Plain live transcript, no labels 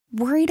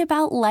Worried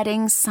about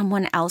letting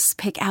someone else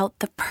pick out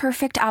the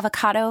perfect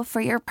avocado for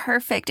your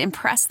perfect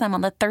impress them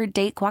on the third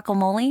date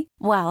guacamole?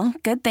 Well,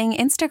 good thing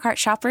Instacart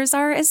shoppers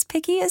are as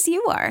picky as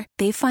you are.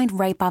 They find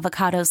ripe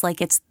avocados like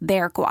it's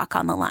their guac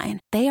on the line.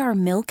 They are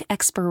milk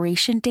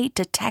expiration date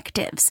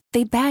detectives.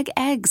 They bag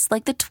eggs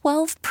like the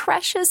 12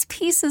 precious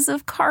pieces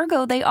of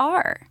cargo they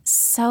are.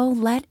 So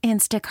let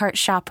Instacart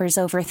shoppers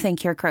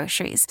overthink your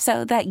groceries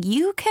so that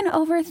you can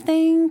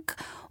overthink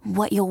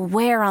what you'll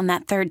wear on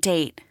that third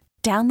date.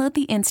 Download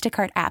the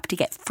Instacart app to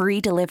get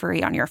free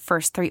delivery on your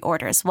first 3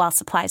 orders while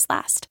supplies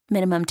last.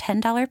 Minimum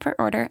 $10 per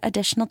order.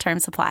 Additional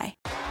terms apply.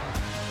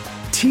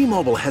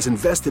 T-Mobile has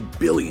invested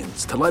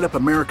billions to light up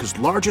America's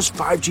largest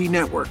 5G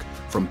network,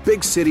 from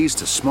big cities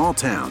to small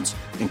towns,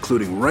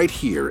 including right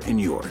here in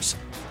yours.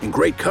 And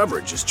great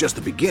coverage is just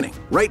the beginning.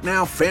 Right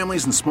now,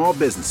 families and small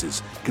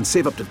businesses can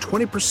save up to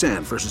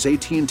 20% versus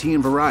AT&T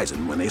and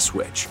Verizon when they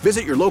switch.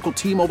 Visit your local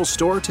T-Mobile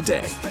store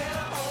today.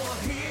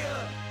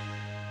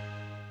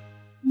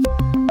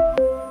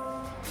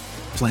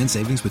 Plan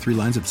savings with 3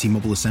 lines of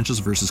T-Mobile Essentials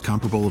versus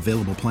comparable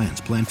available plans.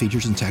 Plan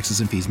features and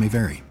taxes and fees may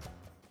vary.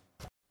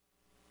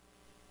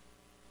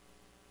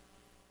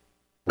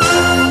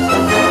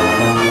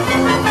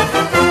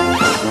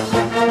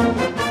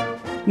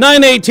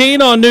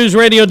 (9:18) on News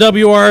Radio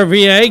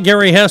WRVA.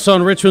 Gary Hess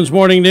on Richmond's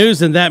Morning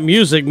News, and that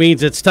music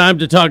means it's time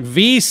to talk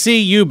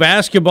VCU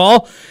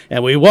basketball.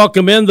 And we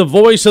welcome in the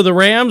voice of the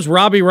Rams,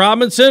 Robby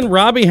Robinson.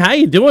 Robby, how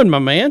you doing, my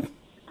man?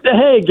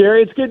 Hey,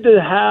 Gary, it's good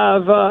to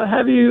have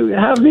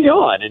me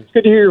on. It's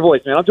good to hear your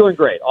voice, man. I'm doing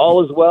great.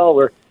 All is well.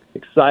 We're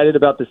excited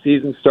about the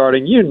season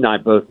starting. You and I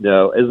both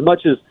know, as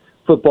much as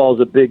football is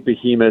a big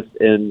behemoth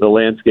in the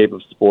landscape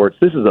of sports,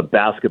 this is a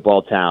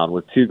basketball town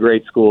with 2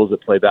 great schools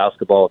that play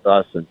basketball with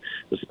us and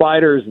the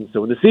Spiders. And so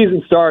when the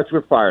season starts,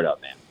 we're fired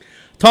up, man.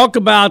 Talk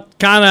about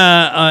kind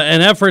of an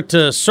effort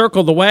to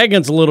circle the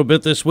wagons a little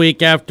bit this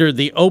week after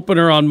the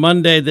opener on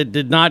Monday that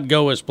did not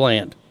go as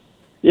planned.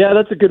 Yeah,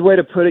 that's a good way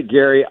to put it,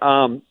 Gary.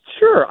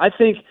 Sure, I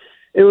think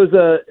it was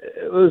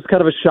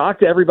kind of a shock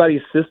to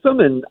everybody's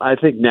system, and I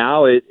think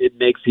now it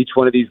makes each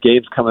one of these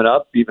games coming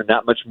up even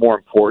that much more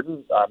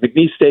important.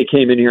 McNeese State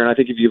came in here, and I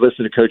think if you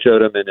listen to Coach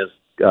Odom and his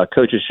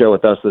coach's show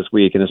with us this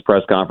week in his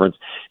press conference,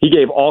 he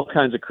gave all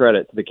kinds of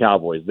credit to the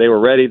Cowboys. They were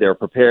ready, they were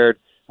prepared,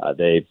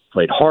 they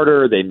played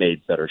harder, they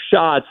made better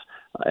shots.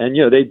 And,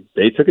 you know,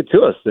 they took it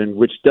to us, and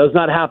which does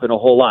not happen a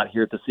whole lot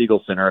here at the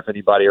Siegel Center. If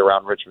anybody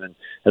around Richmond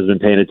has been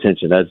paying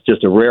attention, that's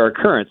just a rare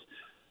occurrence.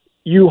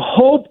 You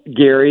hope,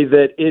 Gary,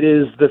 that it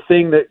is the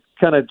thing that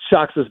kind of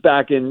shocks us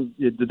back in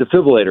the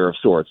defibrillator of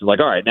sorts. Like,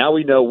 all right, now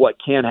we know what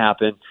can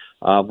happen.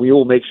 We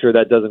will make sure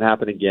that doesn't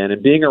happen again.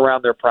 And being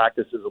around their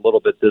practices a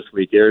little bit this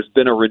week, there's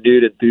been a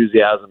renewed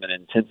enthusiasm and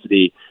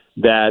intensity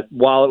that,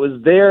 while it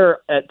was there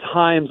at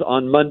times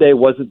on Monday,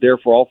 wasn't there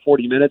for all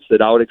 40 minutes, that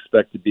I would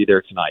expect to be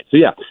there tonight. So,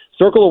 yeah,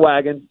 circle the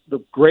wagon. The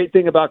great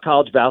thing about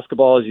college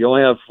basketball is you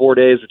only have 4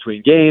 days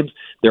between games.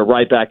 They're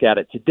right back at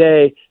it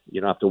today.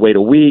 You don't have to wait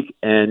a week.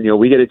 And, you know,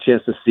 we get a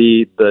chance to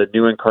see the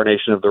new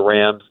incarnation of the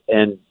Rams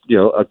and, you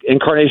know, an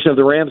incarnation of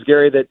the Rams,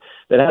 Gary, that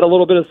had a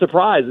little bit of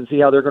surprise, and see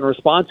how they're going to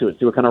respond to it,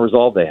 see what kind of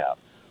resolve they have.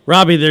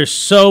 Robby, there's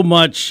so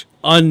much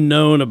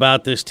unknown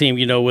about this team,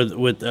 you know, with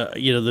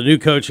you know, the new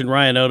coach and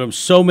Ryan Odom,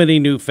 so many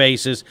new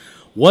faces.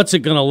 What's it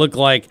going to look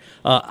like?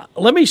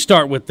 Let me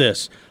start with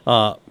this.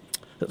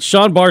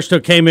 Sean Barstow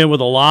came in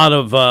with a lot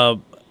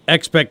of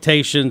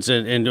expectations,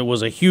 and it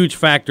was a huge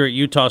factor at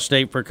Utah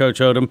State for Coach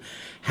Odom.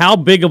 How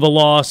big of a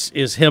loss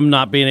is him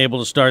not being able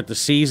to start the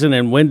season,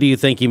 and when do you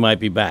think he might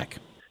be back?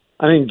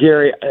 I mean,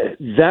 Gary,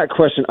 that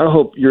question, I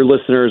hope your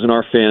listeners and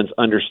our fans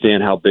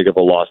understand how big of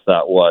a loss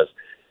that was.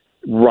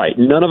 Right.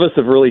 None of us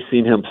have really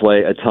seen him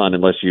play a ton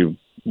unless you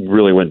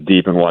really went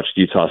deep and watched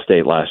Utah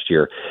State last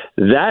year.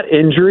 That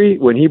injury,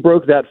 when he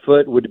broke that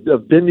foot, would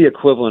have been the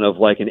equivalent of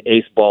like an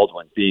Ace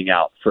Baldwin being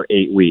out for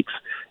 8 weeks.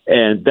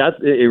 And that's,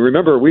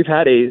 remember, we've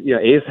had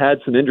Ace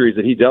had some injuries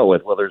that he dealt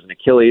with, whether it's an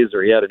Achilles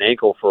or he had an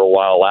ankle for a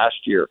while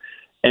last year.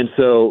 And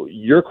so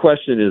your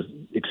question is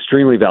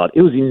extremely valid.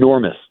 It was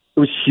enormous.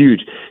 It was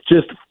huge.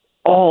 Just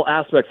all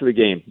aspects of the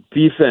game,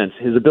 defense,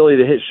 his ability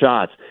to hit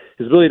shots,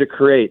 his ability to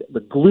create, the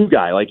glue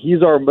guy. Like,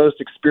 he's our most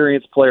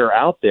experienced player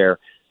out there.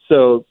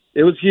 So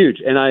it was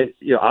huge. And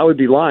I would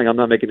be lying. I'm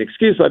not making an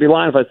excuse. I'd be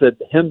lying if I said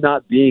him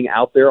not being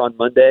out there on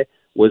Monday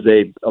was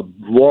a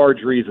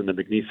large reason that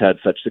McNeese had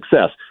such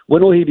success.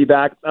 When will he be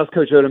back? Ask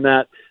Coach Odom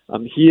that.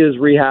 He is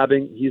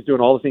rehabbing. He's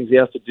doing all the things he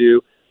has to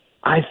do.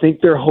 I think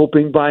they're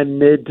hoping by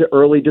mid to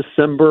early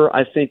December.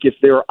 I think if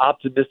they're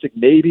optimistic,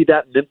 maybe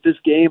that Memphis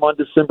game on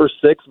December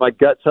 6th, my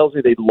gut tells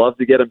me they'd love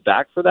to get him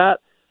back for that.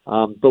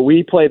 But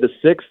we play the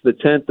 6th, the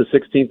 10th, the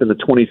 16th, and the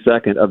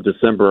 22nd of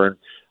December. And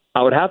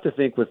I would have to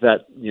think with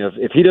that, you know,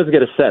 if he doesn't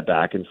get a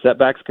setback, and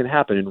setbacks can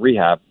happen in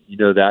rehab, you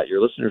know that,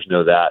 your listeners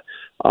know that,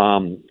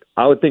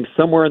 I would think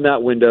somewhere in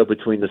that window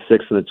between the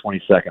 6th and the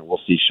 22nd,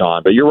 we'll see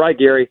Sean. But you're right,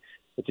 Gary.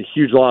 It's a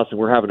huge loss, and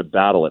we're having to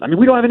battle it. I mean,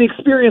 we don't have any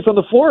experience on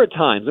the floor at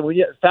times. And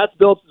Fats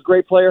Billups is a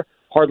great player,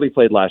 hardly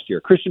played last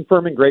year. Christian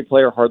Furman, great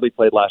player, hardly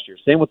played last year.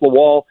 Same with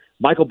Lawal.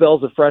 Michael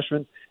Bell's a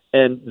freshman.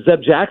 And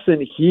Zeb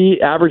Jackson,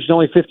 he averaged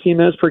only 15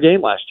 minutes per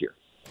game last year.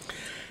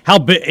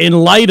 In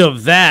light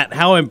of that,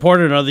 how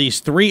important are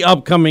these 3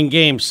 upcoming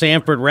games,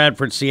 Samford,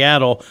 Radford,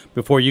 Seattle,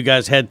 before you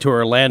guys head to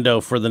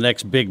Orlando for the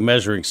next big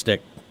measuring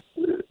stick?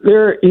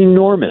 They're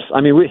enormous.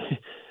 I mean,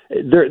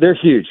 they're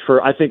huge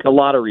for, I think, a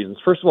lot of reasons.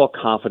 First of all,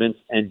 confidence,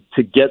 and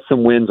to get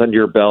some wins under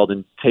your belt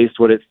and taste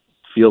what it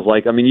feels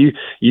like. I mean, you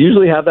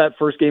usually have that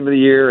first game of the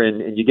year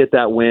and you get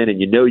that win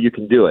and you know you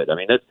can do it. I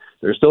mean,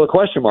 there's still a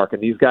question mark in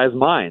these guys'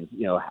 minds.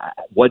 You know,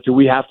 what do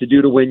we have to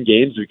do to win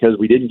games because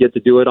we didn't get to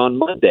do it on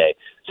Monday?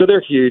 So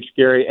they're huge,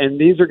 Gary, and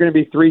these are going to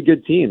be 3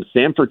 good teams.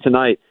 Samford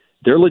tonight,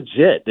 they're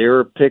legit. They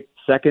were picked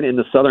second in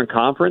the Southern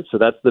Conference, so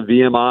that's the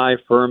VMI,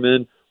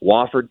 Furman,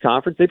 Wofford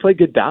Conference. They play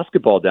good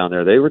basketball down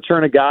there. They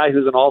return a guy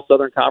who's an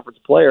all-Southern Conference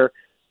player,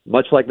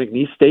 much like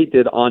McNeese State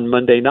did on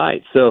Monday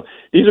night. So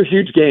these are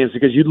huge games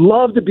because you'd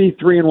love to be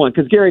 3-1.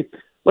 Because, Gary,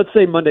 let's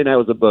say Monday night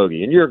was a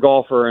bogey, and you're a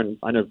golfer, and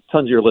I know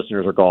tons of your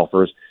listeners are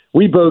golfers.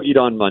 We bogeyed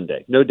on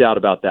Monday, no doubt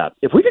about that.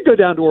 If we could go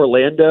down to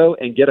Orlando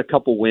and get a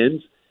couple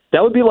wins,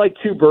 that would be like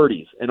 2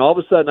 birdies. And all of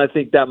a sudden, I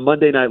think that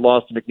Monday night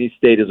loss to McNeese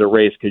State is a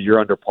race because you're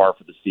under par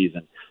for the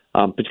season.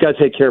 But you got to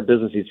take care of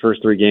business these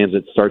first 3 games.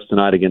 It starts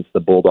tonight against the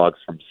Bulldogs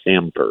from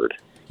Samford.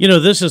 You know,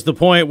 this is the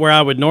point where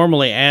I would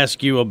normally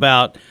ask you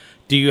about,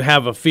 do you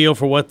have a feel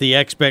for what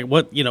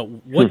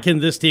what can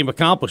this team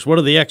accomplish? What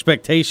are the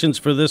expectations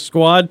for this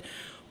squad?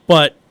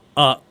 But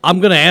I'm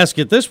going to ask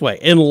it this way.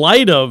 In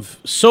light of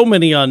so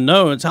many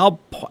unknowns, how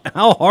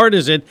hard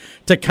is it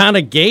to kind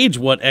of gauge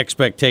what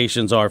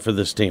expectations are for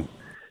this team?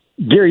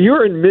 Gary,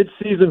 you're in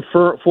mid-season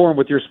form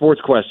with your sports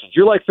questions.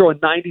 You're like throwing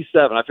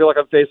 97. I feel like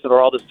I'm facing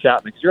Aroldis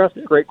Chapman because you're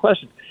asking great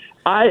questions.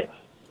 I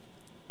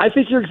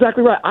think you're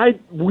exactly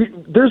right.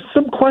 There's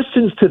some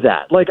questions to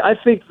that. Like, I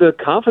think the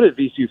confident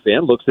VCU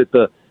fan looks at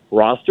the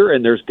roster,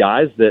 and there's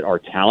guys that are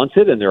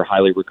talented and they're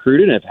highly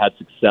recruited and have had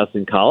success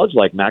in college,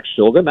 like Max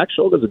Shulga. Max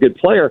Shulga's a good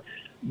player,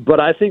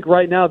 but I think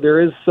right now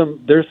there's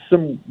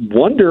some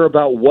wonder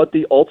about what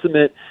the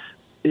ultimate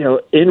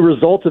end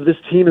result of this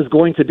team is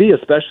going to be,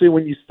 especially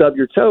when you stub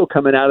your toe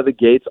coming out of the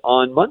gates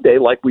on Monday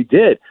like we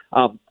did.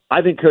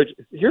 I think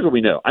here's what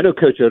we know. I know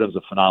Coach Odom's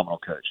a phenomenal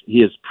coach.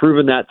 He has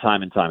proven that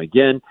time and time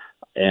again,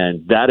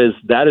 and that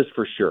is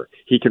for sure.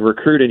 He can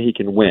recruit and he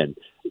can win.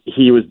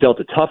 He was dealt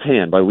a tough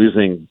hand by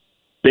losing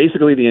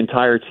basically the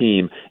entire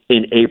team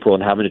in April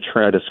and having to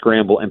try to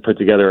scramble and put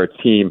together a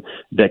team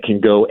that can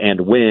go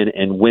and win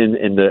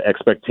in the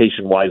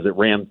expectation-wise that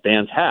Ram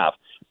fans have.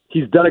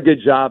 He's done a good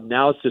job.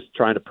 Now it's just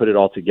trying to put it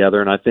all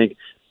together, and I think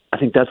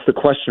that's the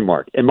question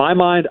mark. In my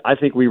mind, I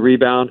think we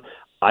rebound.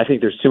 I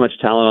think there's too much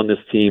talent on this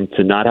team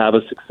to not have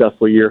a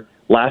successful year.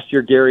 Last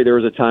year, Gary, there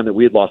was a time that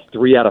we had lost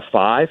 3 out of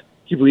 5. Can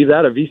you believe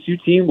that? A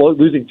VCU team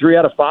losing 3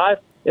 out of 5?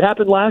 It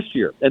happened last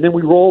year. And then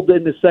we rolled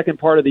in the second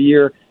part of the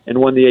year and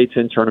won the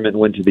A-10 tournament and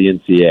went to the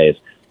NCAAs.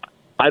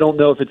 I don't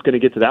know if it's going to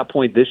get to that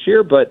point this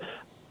year, but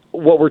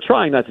what we're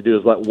trying not to do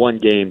is let one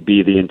game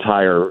be the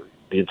entire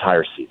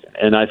season.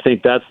 And I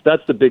think that's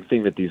the big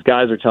thing that these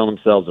guys are telling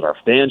themselves, that our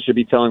fans should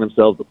be telling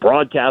themselves, the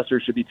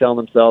broadcasters should be telling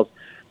themselves.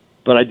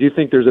 But I do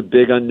think there's a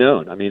big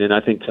unknown. I mean, and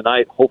I think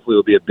tonight hopefully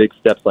will be a big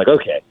step. Like,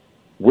 okay,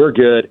 we're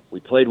good. We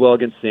played well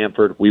against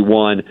Samford. We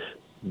won.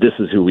 This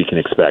is who we can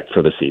expect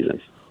for the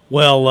season.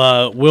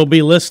 Well, we'll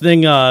be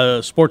listening,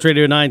 Sports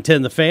Radio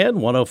 910 The Fan,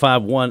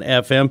 105.1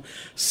 FM,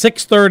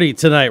 6:30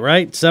 tonight,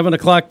 right? 7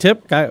 o'clock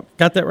tip. Got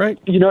that right?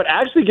 You know,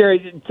 actually,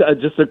 Gary,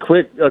 just a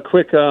quick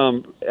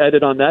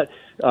edit on that.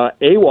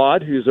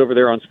 Awad, who's over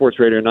there on Sports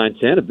Radio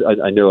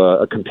 910, I know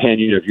a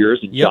companion of yours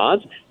and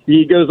John's,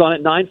 he goes on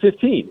at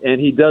 9:15,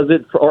 and he does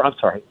it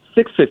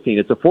 6:15.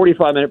 It's a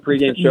 45-minute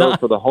pregame show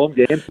for the home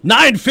game.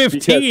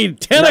 9:15,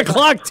 10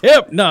 o'clock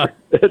tip. No.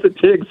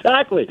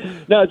 Exactly.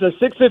 No, it's a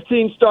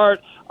 6:15 start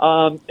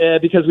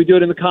because we do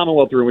it in the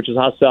Commonwealth Room, which is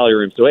hospitality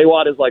room. So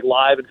AWAD is like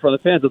live in front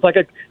of the fans. It's like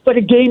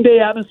a game day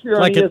atmosphere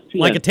on ESPN.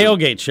 Like a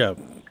tailgate show.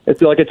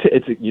 It's like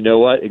you know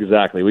what?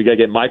 Exactly. We got to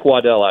get Mike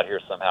Waddell out here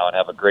somehow and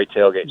have a great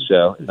tailgate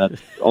show. And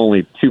that's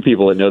only 2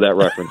 people that know that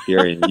reference,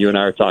 Gary, and you and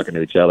I are talking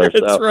to each other.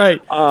 That's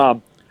right.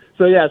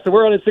 So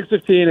we're on at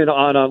 6:15 and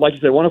on, like you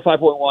said,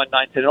 105.1,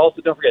 910, and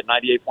also don't forget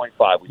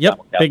 98.5. Yep,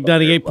 big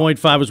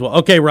 98.5 as well.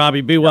 Okay,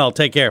 Robbie, be well.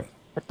 Take care.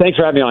 Thanks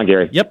for having me on,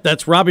 Gary. Yep,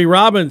 that's Robby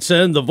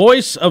Robinson, the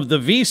voice of the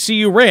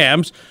VCU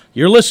Rams.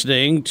 You're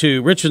listening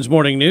to Richmond's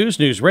Morning News,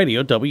 News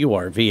Radio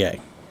WRVA.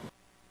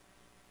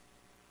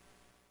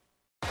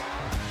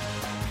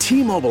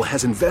 T-Mobile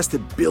has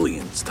invested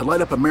billions to light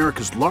up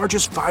America's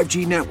largest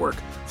 5G network,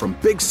 from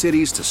big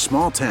cities to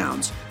small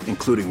towns,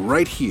 including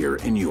right here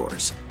in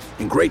yours.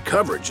 And great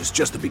coverage is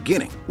just the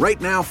beginning. Right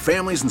now,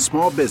 families and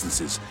small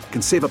businesses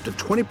can save up to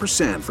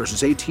 20%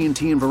 versus AT&T and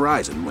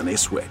Verizon when they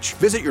switch.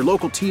 Visit your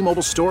local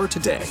T-Mobile store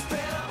today.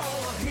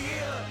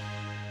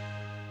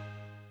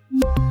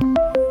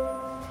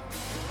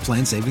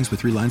 Plan savings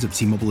with 3 lines of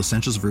T-Mobile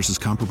Essentials versus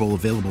comparable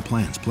available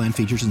plans. Plan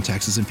features and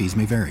taxes and fees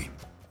may vary.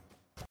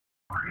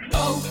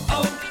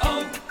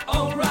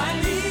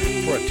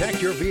 For a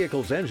Protect your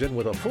vehicle's engine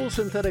with a full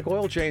synthetic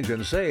oil change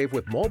and save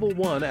with Mobile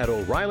One at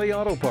O'Reilly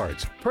Auto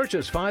Parts.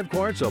 Purchase 5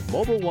 quarts of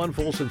Mobile One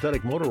full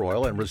synthetic motor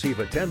oil and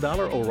receive a $10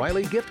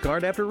 O'Reilly gift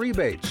card after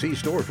rebate. See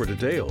store for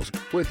details.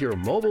 With your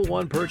Mobile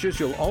One purchase,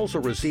 you'll also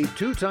receive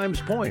 2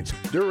 times points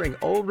during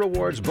O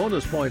Rewards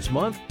Bonus Points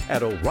Month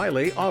at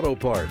O'Reilly Auto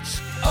Parts.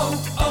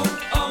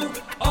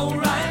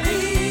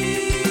 O'Reilly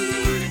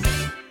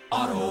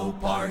Auto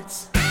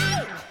Parts.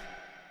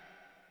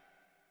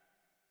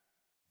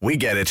 We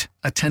get it.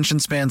 Attention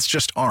spans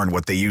just aren't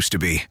what they used to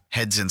be.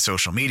 Heads in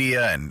social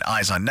media and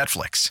eyes on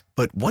Netflix.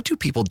 But what do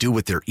people do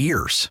with their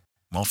ears?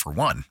 Well, for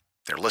one,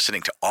 they're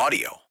listening to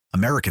audio.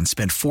 Americans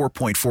spend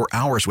 4.4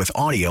 hours with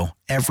audio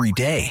every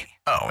day.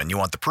 Oh, and you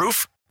want the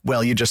proof?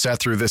 Well, you just sat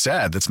through this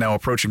ad that's now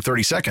approaching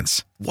 30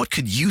 seconds. What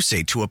could you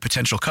say to a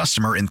potential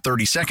customer in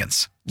 30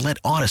 seconds? Let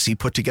Odyssey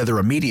put together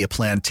a media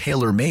plan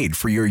tailor-made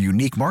for your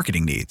unique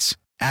marketing needs.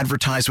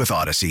 Advertise with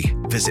Odyssey.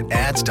 Visit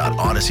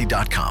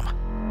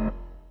ads.odyssey.com.